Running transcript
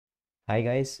Hi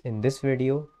guys, in this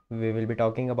video we will be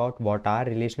talking about what are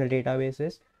relational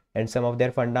databases and some of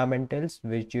their fundamentals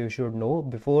which you should know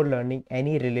before learning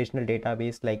any relational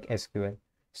database like SQL.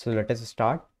 So let us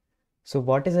start. So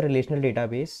what is a relational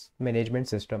database management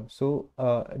system?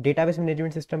 Database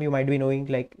management system, you might be knowing,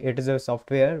 like, it is a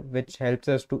software which helps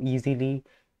us to easily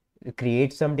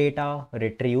create some data,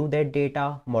 retrieve that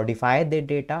data, modify that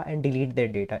data and delete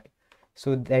that data.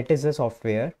 So that is a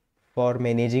software for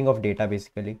managing of data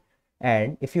basically.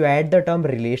 And if you add the term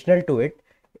relational to it,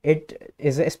 it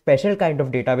is a special kind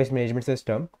of database management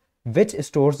system which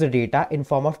stores the data in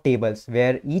form of tables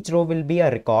where each row will be a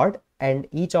record and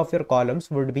each of your columns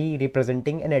would be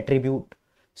representing an attribute.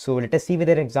 So let us see with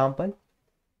an example.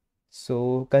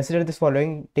 So consider this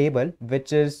following table,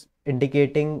 which is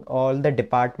indicating all the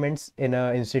departments in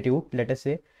a institute, let us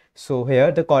say. So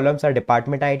here the columns are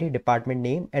department ID, department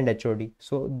name, and HOD.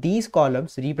 So these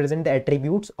columns represent the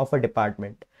attributes of a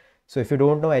department. So if you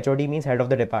don't know, HOD means head of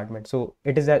the department. So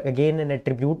it is again an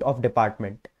attribute of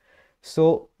department.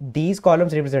 So these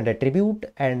columns represent attribute,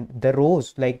 and the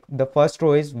rows, like the first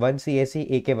row is 1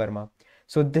 CSE AK Verma.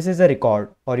 So this is a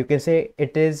record, or you can say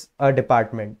it is a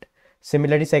department.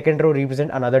 Similarly, second row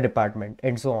represent another department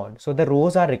and so on. So the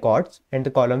rows are records and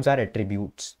the columns are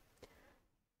attributes.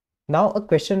 Now a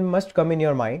question must come in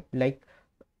your mind, like,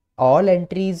 all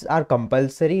entries are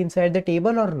compulsory inside the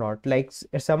table or not? Like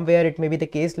somewhere it may be the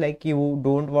case, like you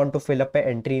don't want to fill up an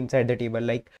entry inside the table.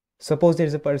 Like suppose there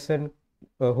is a person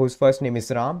whose first name is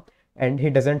Ram and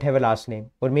he doesn't have a last name,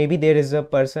 or maybe there is a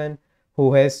person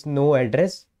who has no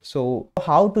address. So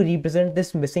how to represent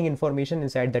this missing information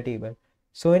inside the table?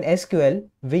 So in SQL,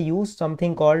 we use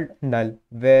something called null,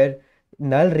 where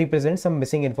null represents some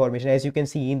missing information, as you can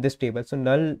see in this table. So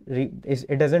null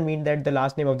it doesn't mean that the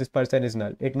last name of this person is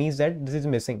null. It means that this is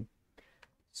missing.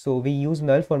 So we use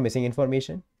null for missing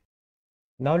information.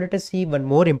 Now let us see one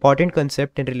more important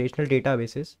concept in relational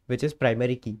databases, which is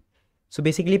primary key. So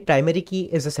basically primary key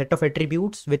is a set of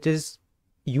attributes which is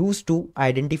used to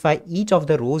identify each of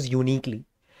the rows uniquely.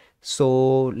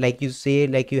 So like you say,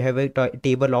 like you have a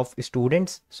table of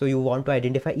students, so you want to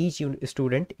identify each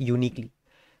student uniquely.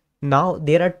 Now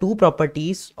there are two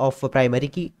properties of a primary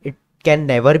key. It can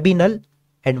never be null,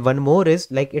 and one more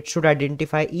is like it should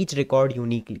identify each record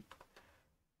uniquely.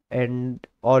 And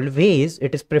always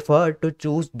it is preferred to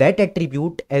choose that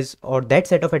attribute as, or that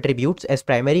set of attributes as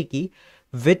primary key,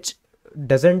 which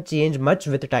doesn't change much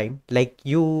with time. Like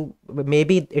you,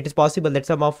 maybe it is possible that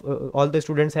some of all the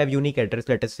students have unique address,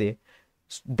 let us say.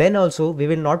 Then also we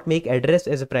will not make address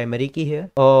as a primary key here,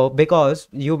 because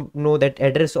you know that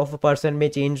address of a person may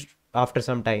change after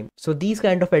some time. So these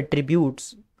kind of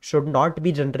attributes should not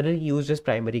be generally used as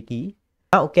primary key.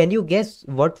 Now can you guess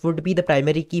what would be the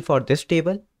primary key for this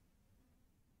table?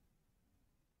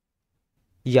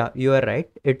 Yeah, you are right.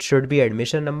 It should be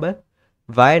admission number.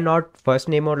 Why not first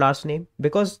name or last name?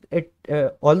 Because it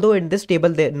although in this table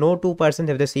there no two persons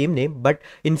have the same name, but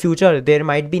in future there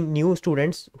might be new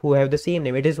students who have the same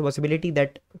name. It is a possibility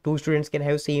that two students can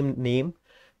have same name,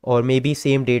 or maybe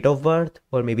same date of birth,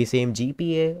 or maybe same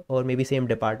GPA, or maybe same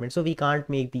department. So we can't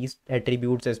make these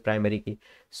attributes as primary key.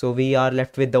 So we are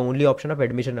left with the only option of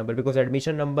admission number, because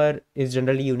admission number is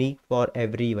generally unique for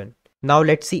everyone. Now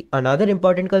let's see another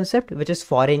important concept, which is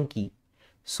foreign key.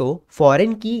 So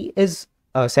foreign key is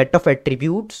a set of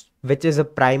attributes which is a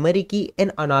primary key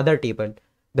in another table.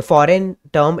 The foreign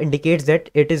term indicates that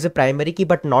it is a primary key,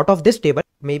 but not of this table,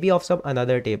 maybe of some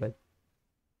another table.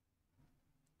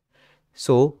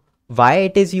 So why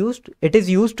it is used? It is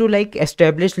used to like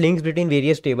establish links between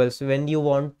various tables when you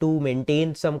want to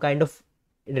maintain some kind of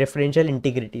referential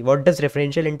integrity. What does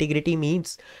referential integrity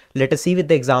means? Let us see with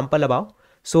the example above.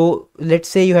 So let's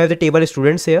say you have the table of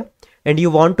students here and you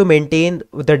want to maintain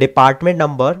the department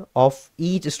number of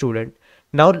each student.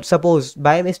 Now suppose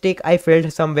by mistake I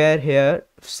filled somewhere here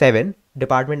 7,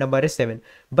 department number is 7,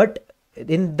 but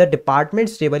in the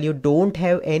departments table you don't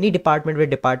have any department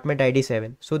with department ID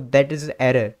 7. So that is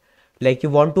error. Like you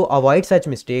want to avoid such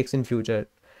mistakes in future.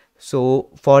 So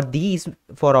for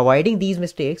avoiding these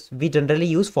mistakes, we generally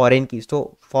use foreign keys.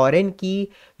 So foreign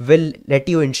key will let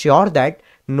you ensure that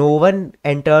no one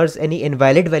enters any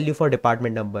invalid value for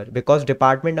department number, because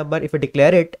department number, if you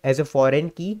declare it as a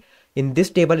foreign key in this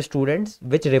table students,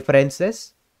 which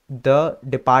references the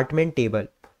department table,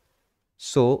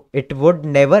 so it would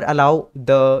never allow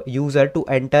the user to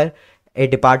enter a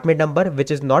department number which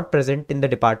is not present in the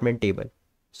department table.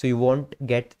 So you won't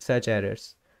get such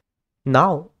errors.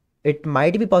 Now it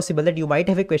might be possible that you might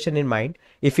have a question in mind.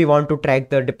 If you want to track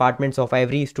the departments of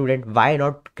every student, why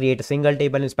not create a single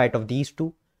table in spite of these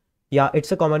two? Yeah,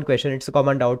 it's a common question. It's a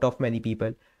common doubt of many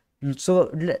people.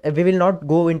 So we will not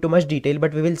go into much detail,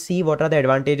 but we will see what are the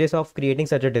advantages of creating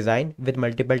such a design with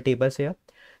multiple tables here.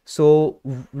 So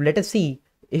let us see,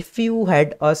 if you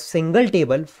had a single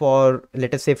table for,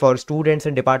 let us say, for students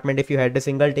and department, if you had a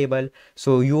single table,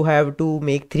 so you have to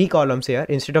make 3 columns here.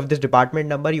 Instead of this department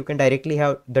number, you can directly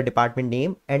have the department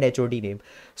name and HOD name.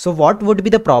 So what would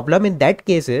be the problem in that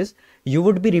case is, you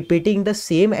would be repeating the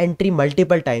same entry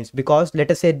multiple times, because let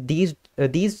us say these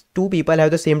two people have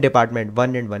the same department,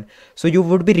 one and one. So you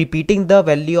would be repeating the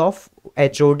value of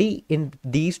HOD in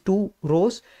these two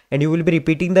rows, and you will be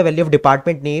repeating the value of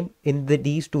department name in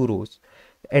these two rows.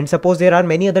 And suppose there are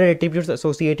many other attributes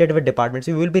associated with departments,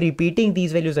 you will be repeating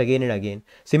these values again and again.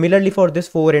 Similarly, for this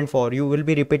 4 and 4, you will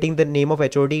be repeating the name of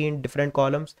HOD in different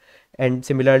columns, and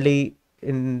similarly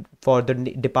in for the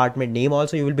department name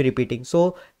also you will be repeating.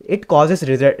 So it causes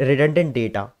redundant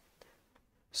data.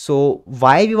 So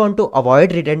why we want to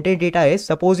avoid redundant data is,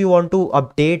 suppose you want to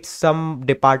update some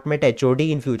department HOD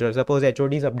in future. Suppose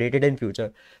HOD is updated in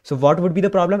future. So what would be the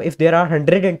problem if there are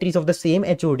 100 entries of the same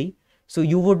HOD? So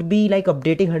you would be like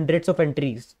updating hundreds of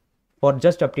entries for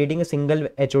just updating a single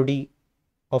HOD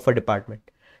of a department.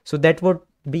 So that would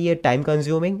be a time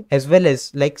consuming, as well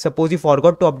as, like, suppose you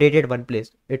forgot to update it one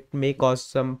place, it may cause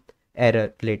some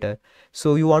error later.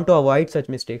 So you want to avoid such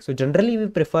mistakes. So generally we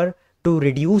prefer to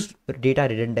reduce data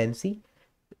redundancy,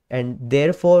 and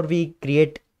therefore we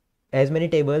create as many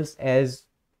tables as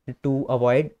to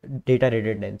avoid data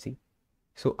redundancy.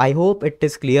 So I hope it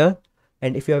is clear,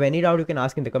 and if you have any doubt, you can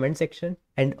ask in the comment section.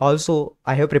 And also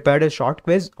I have prepared a short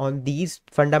quiz on these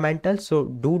fundamentals, so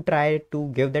do try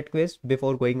to give that quiz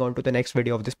before going on to the next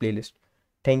video of this playlist.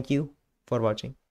 Thank you for watching.